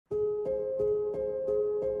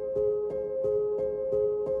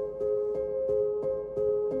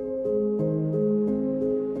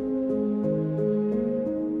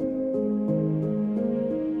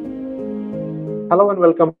Hello and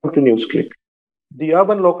welcome to NewsClick. The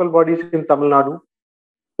urban local bodies in Tamil Nadu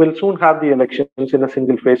will soon have the elections in a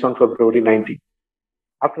single phase on February 19.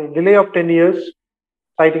 After a delay of 10 years,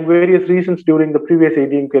 citing various reasons during the previous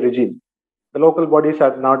AIADMK regime, the local bodies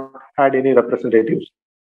have not had any representatives.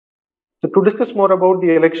 So to discuss more about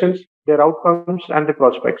the elections, their outcomes and the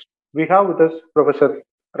prospects, we have with us Professor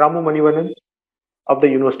Ramu Manivannan of the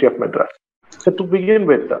University of Madras. So to begin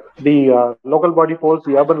with, the local body polls,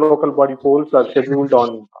 the urban local body polls are scheduled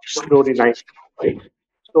on February 9th.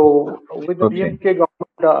 So with the DMK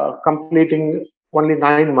government completing only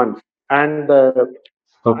 9 months and the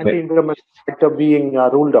anti-incumbent sector being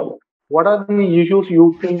ruled out, what are the issues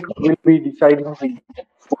you think will be deciding the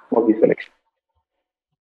outcome of this election?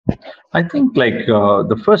 I think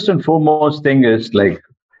the first and foremost thing is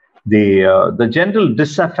the general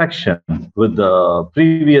disaffection with the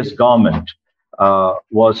previous government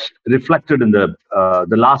was reflected in the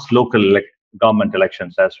last local government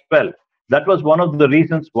elections as well. That was one of the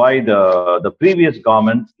reasons why the previous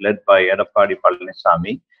government, led by Edappadi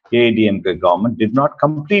Palaniswamy, AIADMK government, did not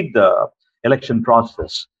complete the election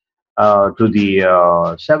process to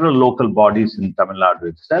the several local bodies in Tamil Nadu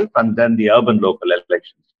itself, and then the urban local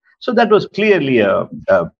elections. So that was clearly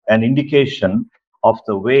an indication of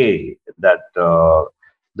the way that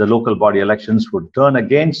the local body elections would turn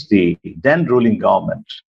against the then ruling government.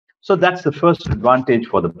 So that's the first advantage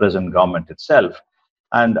for the present government itself.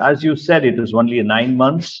 And as you said, it is only 9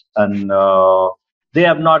 months, and they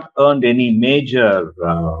have not earned any major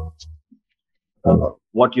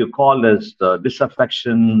what you call as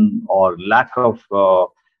disaffection or lack of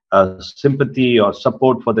sympathy or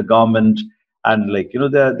support for the government. And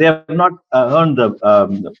they have not earned the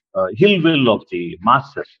ill will of the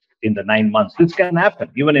masses in the 9 months. This can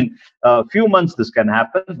happen even in a few months. This can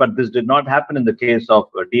happen, but this did not happen in the case of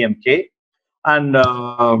DMK. And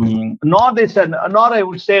nor I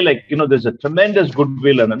would say there's a tremendous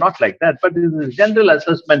goodwill, and not like that. But the general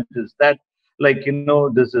assessment is that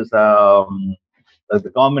this is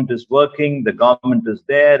the government is working, the government is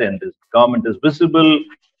there, and this government is visible.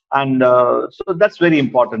 And so that's very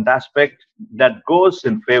important aspect that goes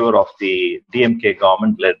in favor of the DMK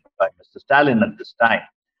government led by Mr. Stalin at this time.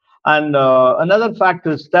 And another fact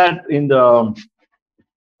is that in the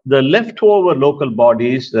leftover local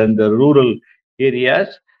bodies and the rural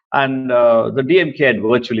areas, and the DMK had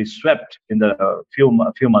virtually swept in the few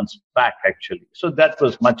months back, actually. So that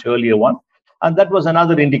was much earlier one. And that was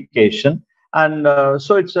another indication. And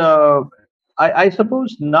so it's, I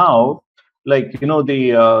suppose now,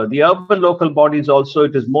 the urban local bodies also,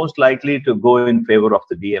 it is most likely to go in favor of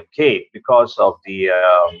the DMK because of the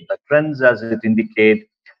trends as it indicate,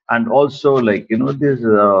 and also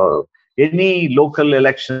there's any local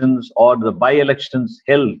elections or the by-elections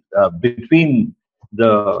held between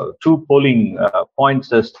the two polling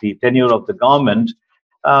points as the tenure of the government.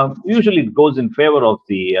 Usually it goes in favor of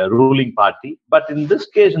the ruling party, but in this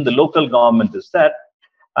case, in the local government, is that.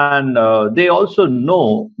 And they also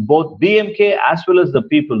know, both DMK as well as the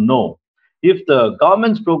people know, if the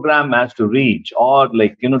government's program has to reach, or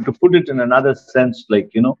to put it in another sense,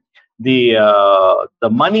 the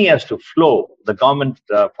money has to flow, the government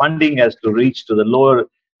funding has to reach to the lower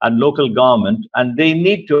and local government, and they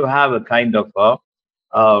need to have a kind of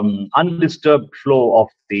undisturbed flow of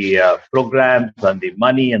the programs and the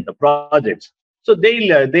money and the projects. So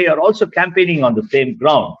they are also campaigning on the same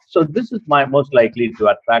ground. So this is most likely to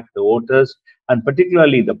attract the voters, and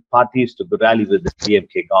particularly the parties, to rally with the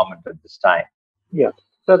DMK government at this time. Yeah.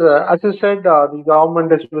 Sir, as you said, the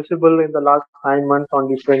government is visible in the last 9 months on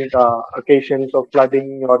different occasions of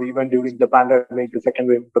flooding, or even during the pandemic, the second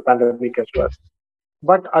wave of the pandemic as well.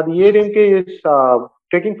 But the AIADMK is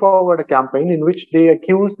taking forward a campaign in which they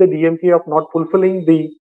accuse the DMK of not fulfilling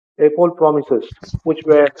the poll promises which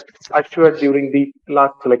were assured during the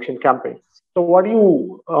last election campaign. So what do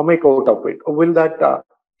you make out of it? Will that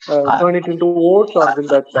turn it into votes, or will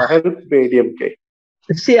that help the AIADMK?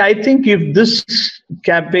 See, I think if this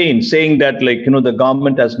campaign saying that the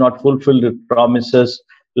government has not fulfilled its promises,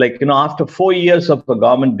 after 4 years of the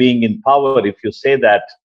government being in power, if you say that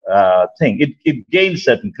thing, it gains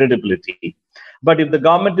certain credibility. But if the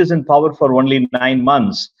government is in power for only 9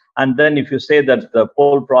 months, and then if you say that the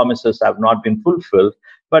poll promises have not been fulfilled,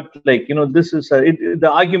 but this is the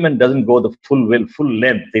argument doesn't go the full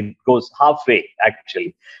length. It goes halfway,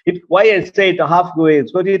 actually. Why I say it halfway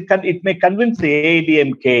is because it may convince the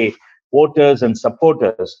AIADMK voters and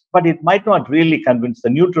supporters, but it might not really convince the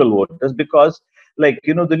neutral voters, because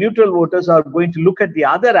the neutral voters are going to look at the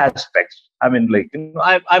other aspects. I mean,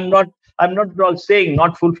 I'm not at all saying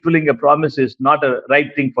not fulfilling a promise is not a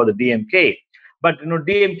right thing for the DMK. But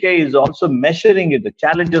DMK is also measuring the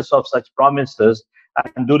challenges of such promises,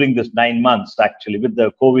 and during this 9 months, actually, with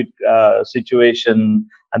the COVID situation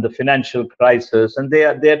and the financial crisis, and they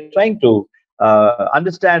are trying to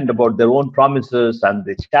understand about their own promises and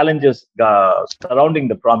the challenges surrounding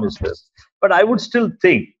the promises. But I would still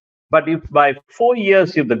think, but if by 4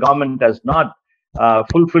 years, if the government has not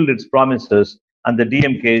fulfilled its promises, and the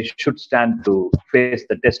DMK should stand to face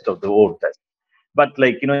the test of the voters. But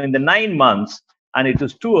in the 9 months, and it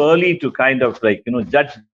is too early to kind of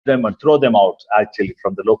judge them and throw them out actually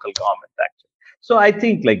from the local government actually. So I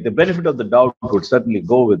think the benefit of the doubt would certainly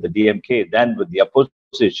go with the DMK than with the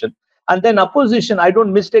opposition. And then opposition, I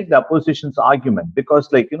don't mistake the opposition's argument, because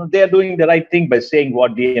they are doing the right thing by saying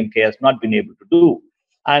what DMK has not been able to do.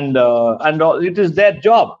 And it is their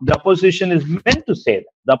job. The opposition is meant to say that.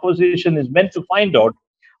 The opposition is meant to find out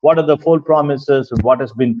what are the full promises and what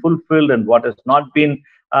has been fulfilled and what has not been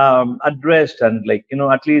addressed. And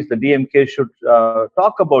at least the DMK should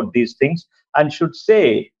talk about these things and should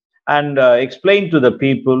say and explain to the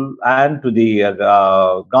people and to the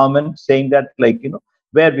government, saying that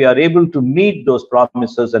where we are able to meet those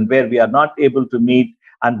promises and where we are not able to meet,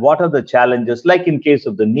 and what are the challenges. Like in case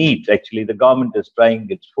of the NEET, actually the government is trying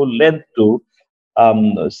its full length to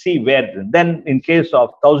see where. Then in case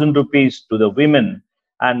of 1,000 rupees to the women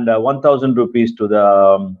and 1,000 rupees to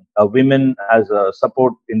the women as a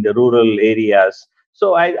support in the rural areas.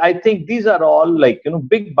 So I think these are all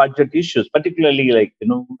big budget issues, particularly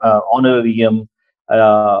honorarium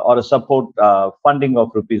or a support funding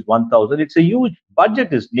of rupees 1,000. It's a huge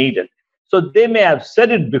budget is needed. So they may have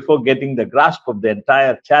said it before getting the grasp of the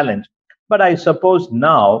entire challenge. But I suppose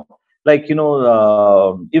now,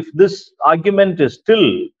 if this argument is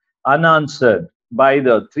still unanswered by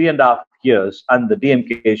the 3.5 years, and the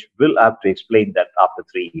DMK will have to explain that after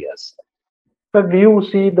 3 years. Sir, do you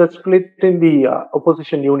see the split in the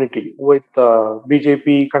opposition unity with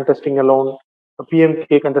BJP contesting alone, the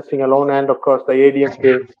PMK contesting alone, and of course the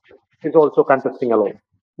AIADMK is also contesting alone?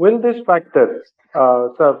 Will this factor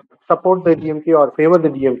support the DMK or favor the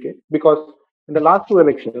DMK? Because in the last two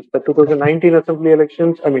elections, the 2019 assembly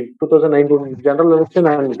elections, 2019 general election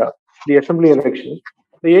and the assembly elections,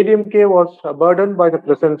 the AIADMK was burdened by the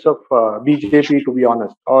presence of BJP, to be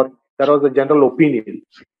honest, or there was a general opinion.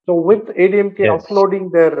 So with AIADMK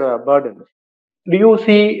offloading their burdens, do you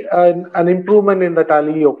see an improvement in the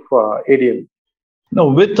tally of AIADMK? No,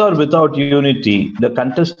 with or without unity, the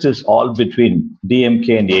contest is all between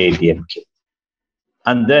DMK and AIADMK.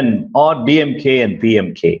 And then, or DMK and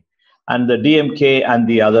PMK, and the DMK and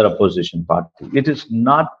the other opposition party. It is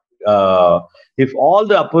not, if all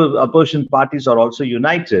the opposition parties are also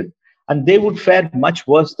united, and they would fare much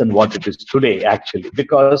worse than what it is today, actually,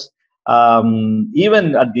 because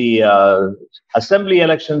even at the assembly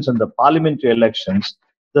elections and the parliamentary elections,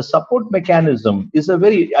 the support mechanism is at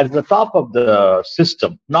the top of the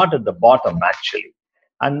system, not at the bottom, actually.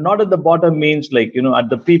 And not at the bottom means at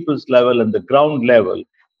the people's level and the ground level,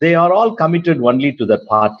 they are all committed only to that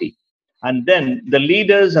party. And then the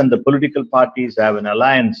leaders and the political parties have an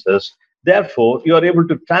alliances. Therefore, you are able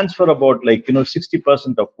to transfer about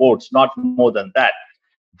 60% of votes, not more than that.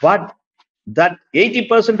 But that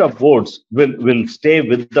 80% of votes will stay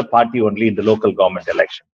with the party only in the local government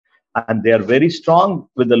election. And they are very strong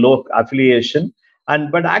with the local affiliation.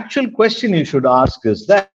 But actual question you should ask is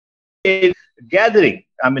that gathering,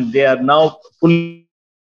 they are now fully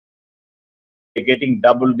getting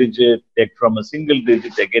double digit, from a single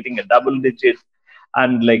digit, they're getting a double digit.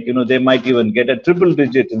 And they might even get a triple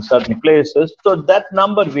digit in certain places. So that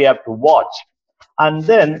number we have to watch. And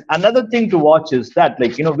then another thing to watch is that,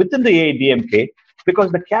 within the AIADMK,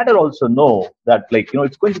 because the cadre also know that,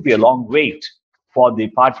 it's going to be a long wait for the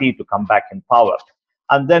party to come back in power.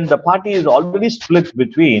 And then the party is already split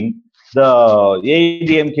between the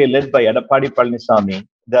AIADMK led by Edappadi Palaniswamy,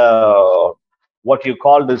 the what you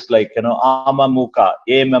call this Amamuka,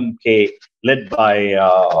 AMMK led by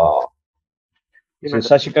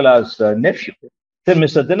Shashikala's nephew,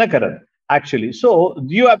 Mr. Dinakaran, actually. So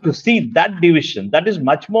you have to see that division. That is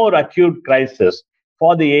much more acute crisis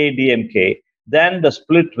for the AIADMK than the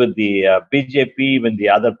split with the BJP with the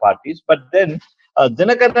other parties. But then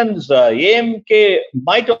Dinakaran's AMK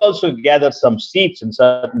might also gather some seats in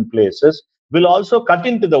certain places, will also cut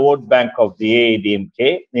into the vote bank of the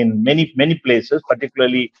AIADMK in many places,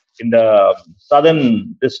 particularly in the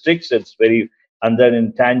southern districts. It's and then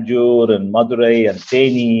in Tanjore and Madurai and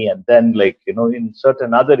Theni, and then in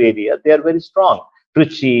certain other areas, they are very strong,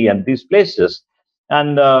 Trichy and these places.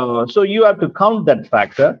 And so you have to count that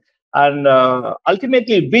factor. And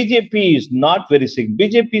ultimately, BJP is not very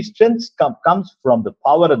significant. BJP's strength comes from the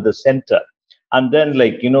power at the center. and then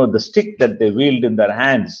the stick that they wield in their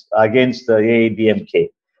hands against the AIADMK.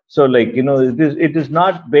 So it is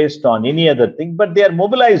not based on any other thing, but they are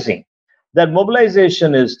mobilizing. That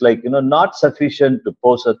mobilization is not sufficient to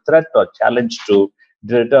pose a threat or challenge to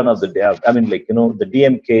the return of the the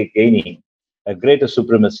DMK gaining a greater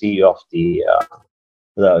supremacy of the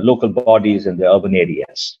local bodies in the urban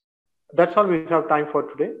areas. That's all we have time for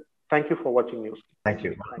today. Thank you for watching news. Thank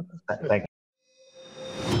you. Thank you.